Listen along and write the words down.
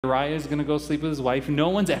Uriah is going to go sleep with his wife. No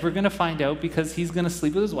one's ever going to find out because he's going to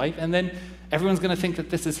sleep with his wife, and then everyone's going to think that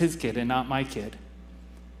this is his kid and not my kid.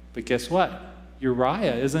 But guess what?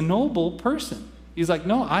 Uriah is a noble person. He's like,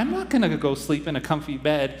 no, I'm not going to go sleep in a comfy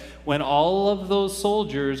bed when all of those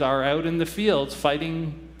soldiers are out in the fields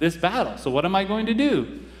fighting this battle. So what am I going to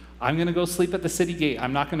do? I'm going to go sleep at the city gate.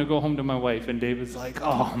 I'm not going to go home to my wife. And David's like,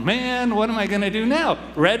 oh man, what am I going to do now?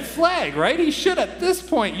 Red flag, right? He should at this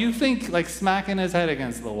point, you think, like smacking his head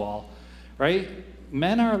against the wall, right?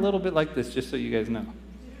 Men are a little bit like this, just so you guys know.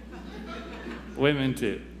 Women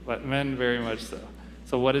too, but men very much so.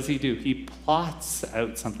 So what does he do? He plots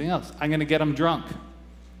out something else. I'm going to get him drunk.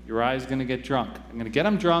 Uriah's going to get drunk. I'm going to get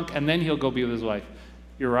him drunk, and then he'll go be with his wife.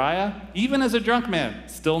 Uriah, even as a drunk man,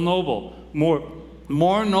 still noble.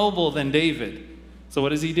 More noble than David. So what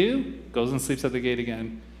does he do? Goes and sleeps at the gate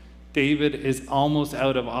again. David is almost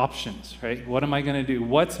out of options, right? What am I going to do?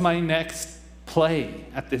 What's my next play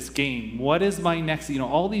at this game? What is my next,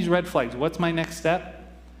 all these red flags. What's my next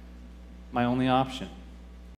step? My only option.